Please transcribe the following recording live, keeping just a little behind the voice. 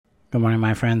Good morning,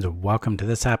 my friends. Welcome to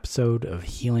this episode of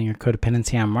Healing Your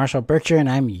Codependency. I'm Marshall Berkshire, and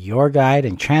I'm your guide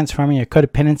in transforming your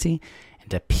codependency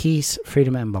into peace,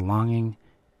 freedom, and belonging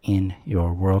in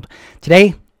your world.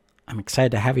 Today, I'm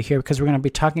excited to have you here because we're going to be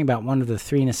talking about one of the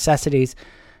three necessities.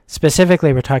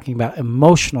 Specifically, we're talking about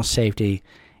emotional safety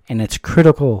and its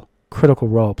critical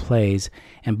role it plays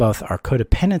in both our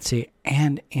codependency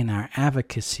and in our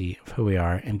advocacy of who we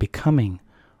are and becoming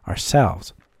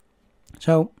ourselves.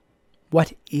 So,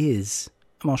 what is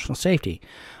emotional safety?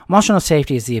 Emotional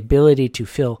safety is the ability to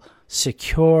feel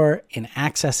secure in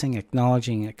accessing,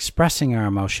 acknowledging, expressing our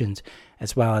emotions,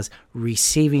 as well as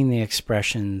receiving the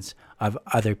expressions of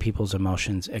other people's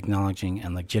emotions, acknowledging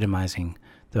and legitimizing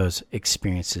those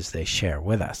experiences they share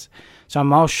with us. So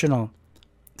emotional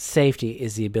safety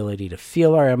is the ability to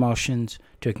feel our emotions,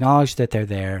 to acknowledge that they're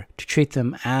there, to treat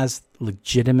them as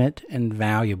legitimate and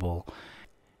valuable,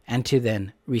 and to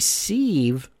then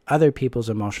receive other people's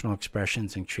emotional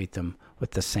expressions and treat them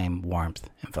with the same warmth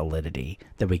and validity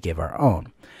that we give our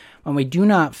own. When we do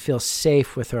not feel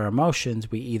safe with our emotions,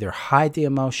 we either hide the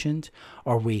emotions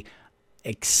or we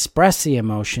express the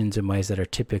emotions in ways that are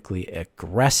typically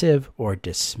aggressive or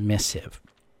dismissive.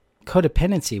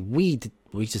 Codependency,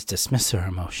 we just dismiss our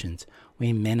emotions.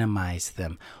 We minimize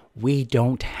them. We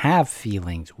don't have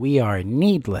feelings. We are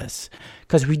needless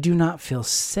because we do not feel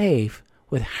safe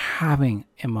with having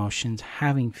emotions,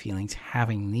 having feelings,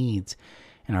 having needs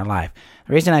in our life.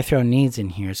 The reason I throw needs in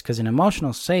here is because in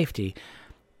emotional safety,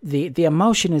 the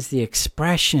emotion is the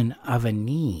expression of a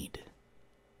need.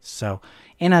 So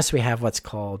in us, we have what's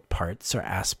called parts or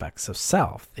aspects of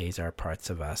self. These are parts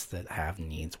of us that have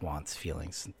needs, wants,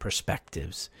 feelings, and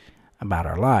perspectives about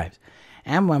our lives.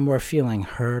 And when we're feeling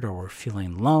hurt or we're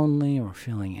feeling lonely or we're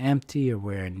feeling empty or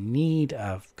we're in need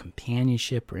of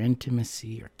companionship or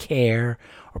intimacy or care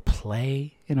or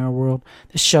play in our world,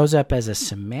 this shows up as a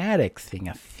somatic thing,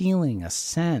 a feeling, a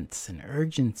sense, an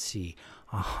urgency,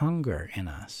 a hunger in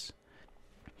us.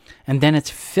 And then it's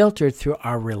filtered through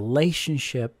our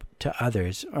relationship to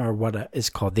others, or what is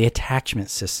called the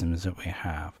attachment systems that we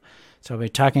have. So we're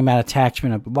talking about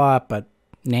attachment a lot, but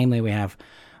namely we have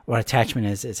what attachment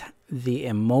is the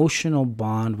emotional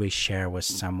bond we share with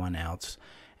someone else,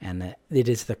 and that it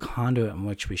is the conduit in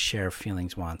which we share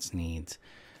feelings, wants, needs,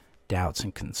 doubts,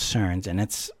 and concerns. And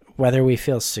it's whether we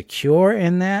feel secure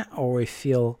in that or we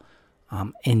feel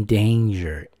in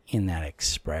danger in that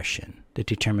expression that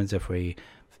determines if we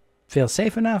feel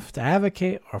safe enough to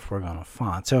advocate or if we're going to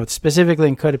fawn. So it's specifically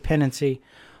in codependency,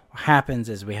 what happens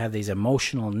is we have these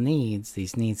emotional needs,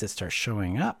 these needs that start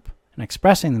showing up and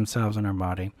expressing themselves in our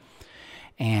body,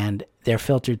 and they're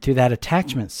filtered through that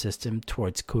attachment system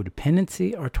towards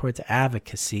codependency or towards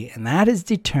advocacy, and that is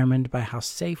determined by how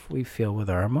safe we feel with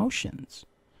our emotions.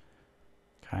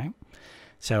 Okay?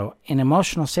 So in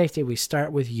emotional safety, we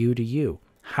start with you to you.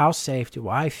 How safe do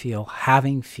I feel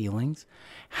having feelings,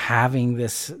 having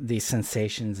these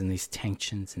sensations and these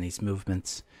tensions and these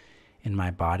movements in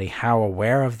my body? How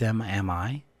aware of them am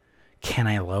I? Can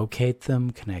I locate them?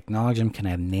 Can I acknowledge them? Can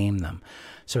I name them?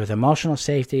 So with emotional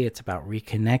safety, it's about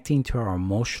reconnecting to our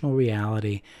emotional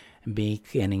reality and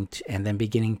beginning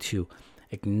to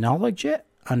acknowledge it,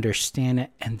 understand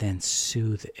it, and then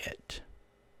soothe it.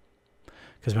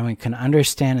 Because when we can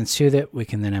understand and soothe it, we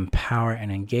can then empower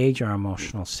and engage our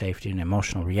emotional safety and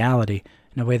emotional reality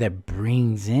in a way that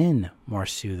brings in more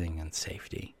soothing and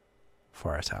safety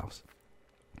for ourselves.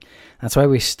 That's why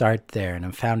we start there. And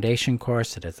a foundation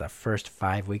course that is the first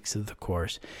 5 weeks of the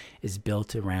course is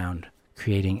built around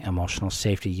creating emotional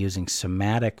safety using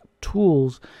somatic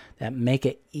tools that make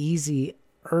it easier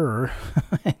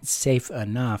and safe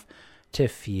enough to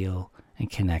feel and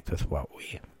connect with what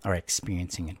we are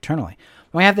experiencing internally.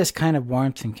 When we have this kind of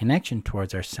warmth and connection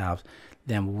towards ourselves,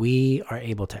 then we are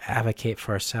able to advocate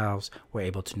for ourselves. We're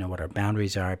able to know what our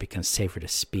boundaries are. It becomes safer to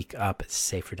speak up. It's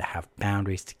safer to have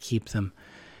boundaries, to keep them.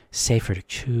 Safer to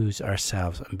choose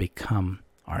ourselves and become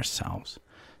ourselves.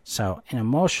 So in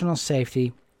emotional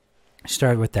safety,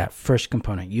 start with that first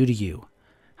component, you to you.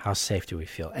 How safe do we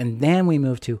feel? And then we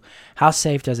move to how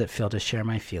safe does it feel to share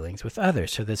my feelings with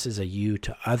others? So this is a you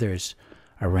to others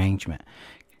arrangement.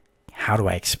 How do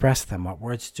I express them? What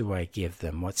words do I give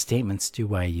them? What statements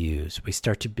do I use? We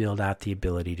start to build out the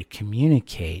ability to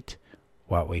communicate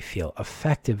what we feel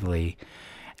effectively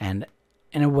and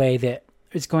in a way that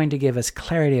is going to give us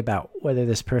clarity about whether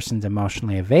this person's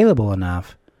emotionally available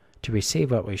enough to receive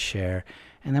what we share,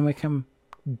 and then we can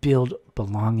build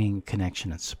belonging,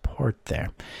 connection, and support there.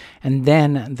 And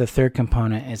then the third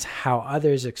component is how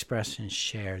others express and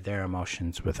share their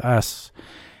emotions with us.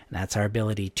 And that's our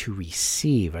ability to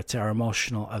receive. It's our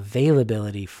emotional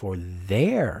availability for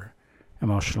their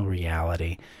emotional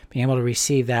reality, being able to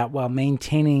receive that while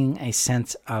maintaining a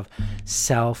sense of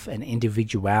self and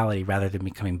individuality rather than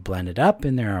becoming blended up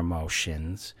in their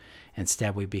emotions.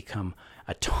 Instead, we become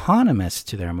autonomous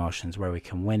to their emotions, where we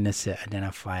can witness it,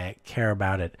 identify it, care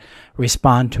about it,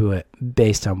 respond to it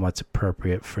based on what's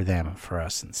appropriate for them and for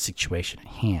us in the situation at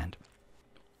hand.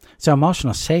 So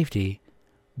emotional safety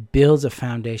builds a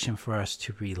foundation for us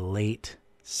to relate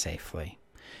safely,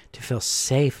 to feel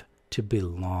safe, to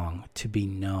belong, to be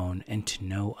known, and to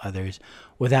know others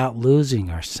without losing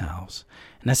ourselves.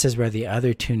 And this is where the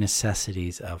other two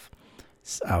necessities of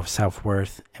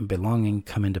self-worth and belonging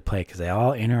come into play, because they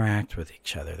all interact with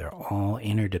each other. They're all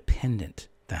interdependent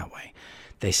that way.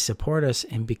 They support us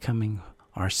in becoming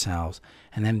ourselves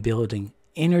and then building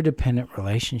interdependent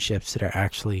relationships that are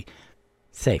actually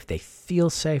safe. They feel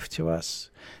safe to us.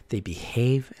 They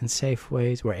behave in safe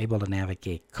ways. We're able to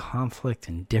navigate conflict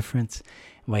and difference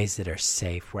in ways that are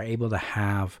safe. We're able to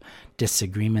have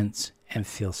disagreements and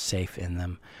feel safe in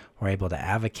them. We're able to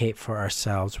advocate for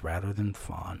ourselves rather than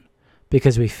fawn,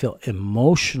 because we feel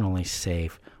emotionally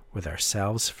safe with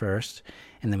ourselves first,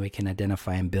 and then we can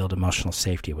identify and build emotional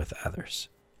safety with others.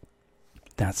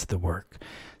 That's the work.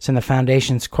 So in the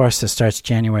Foundations course that starts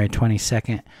January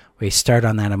 22nd, we start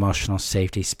on that emotional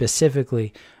safety,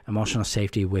 specifically emotional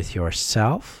safety with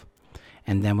yourself,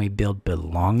 and then we build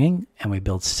belonging and we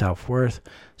build self-worth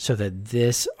so that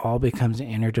this all becomes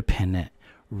interdependent,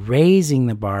 raising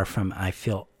the bar from I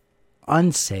feel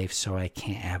unsafe so I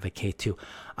can't advocate to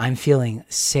I'm feeling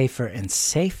safer and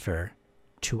safer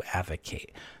to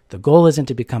advocate. The goal isn't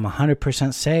to become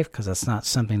 100% safe, because that's not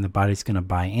something the body's going to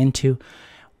buy into.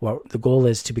 Well, the goal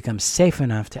is to become safe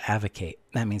enough to advocate.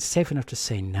 That means safe enough to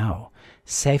say no,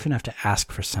 safe enough to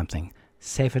ask for something,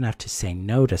 safe enough to say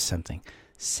no to something,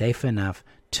 safe enough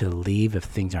to leave if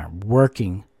things aren't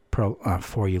working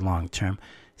for you long term,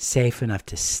 safe enough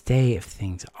to stay if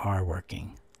things are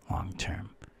working long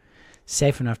term,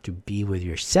 safe enough to be with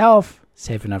yourself,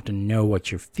 safe enough to know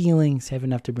what you're feeling, safe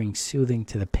enough to bring soothing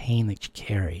to the pain that you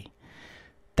carry.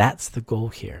 That's the goal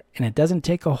here. And it doesn't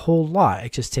take a whole lot.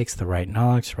 It just takes the right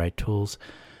knowledge, the right tools,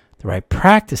 the right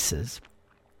practices,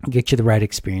 and get you the right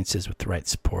experiences with the right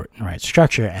support and right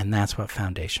structure. And that's what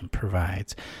Foundation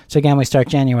provides. So again, we start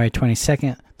January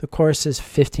 22nd. The course is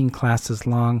 15 classes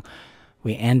long.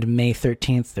 We end May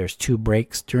 13th. There's 2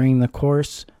 breaks during the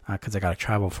course because I got to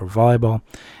travel for volleyball.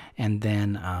 And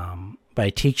then, but I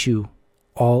teach you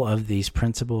all of these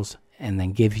principles and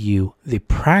then give you the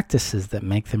practices that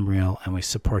make them real, and we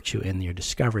support you in your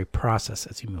discovery process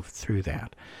as you move through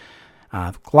that.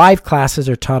 Live classes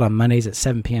are taught on Mondays at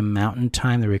 7 p.m. Mountain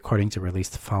Time. The recordings are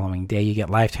released the following day. You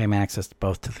get lifetime access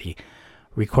both to the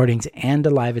recordings and to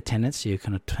live attendance, so you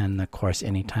can attend the course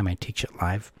anytime I teach it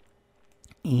live.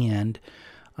 And,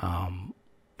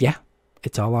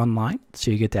 it's all online,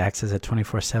 so you get to access it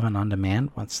 24/7 on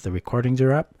demand once the recordings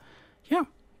are up. Yeah.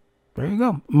 There you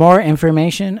go. More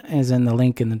information is in the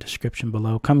link in the description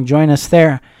below. Come join us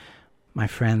there, my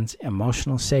friends.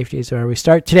 Emotional safety is where we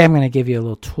start. Today I'm going to give you a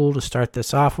little tool to start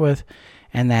this off with,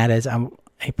 and that is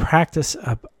a practice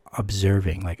of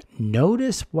observing. Like,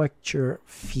 notice what you're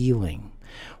feeling,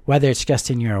 whether it's just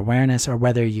in your awareness or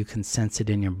whether you can sense it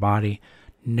in your body.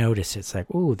 Notice it's like,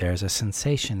 ooh, there's a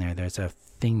sensation there. There's a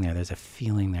thing there. There's a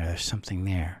feeling there. There's something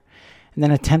there. And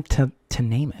then attempt to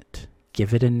name it.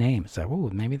 Give it a name. It's like, oh,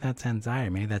 maybe that's anxiety.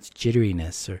 Maybe that's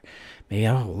jitteriness. Or maybe,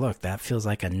 oh, look, that feels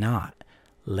like a knot.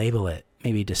 Label it.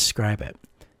 Maybe describe it.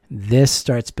 This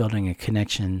starts building a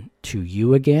connection to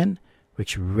you again,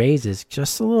 which raises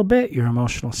just a little bit your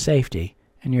emotional safety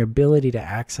and your ability to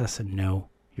access and know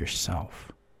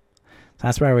yourself. So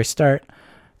that's where we start.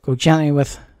 Go gently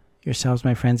with yourselves,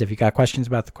 my friends. If you got questions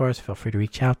about the course, feel free to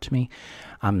reach out to me.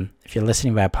 If you're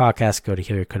listening via podcast, go to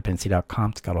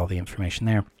healyourcodependency.com. It's got all the information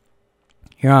there.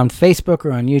 You're on Facebook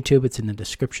or on YouTube. It's in the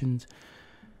descriptions.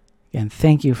 Again,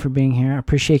 thank you for being here. I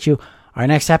appreciate you. Our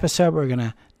next episode, we're going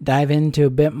to dive into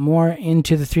a bit more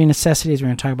into the 3 necessities. We're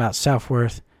going to talk about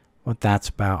self-worth, what that's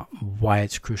about, why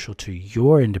it's crucial to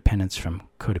your independence from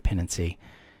codependency.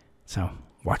 So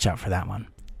watch out for that one.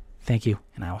 Thank you,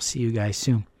 and I will see you guys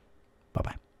soon.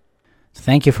 Bye-bye. So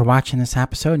thank you for watching this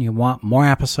episode. And you want more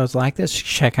episodes like this,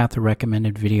 check out the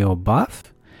recommended video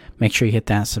above. Make sure you hit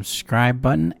that subscribe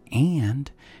button. And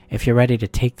if you're ready to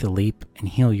take the leap and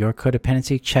heal your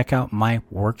codependency, check out my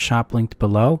workshop linked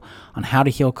below on how to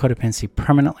heal codependency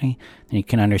permanently. Then you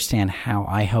can understand how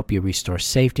I help you restore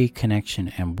safety,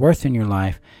 connection, and worth in your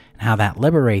life, and how that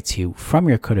liberates you from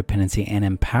your codependency and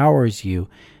empowers you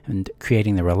in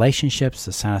creating the relationships,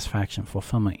 the satisfaction,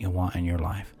 fulfillment you want in your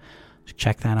life. So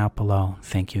check that out below.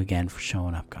 Thank you again for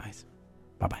showing up, guys.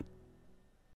 Bye-bye.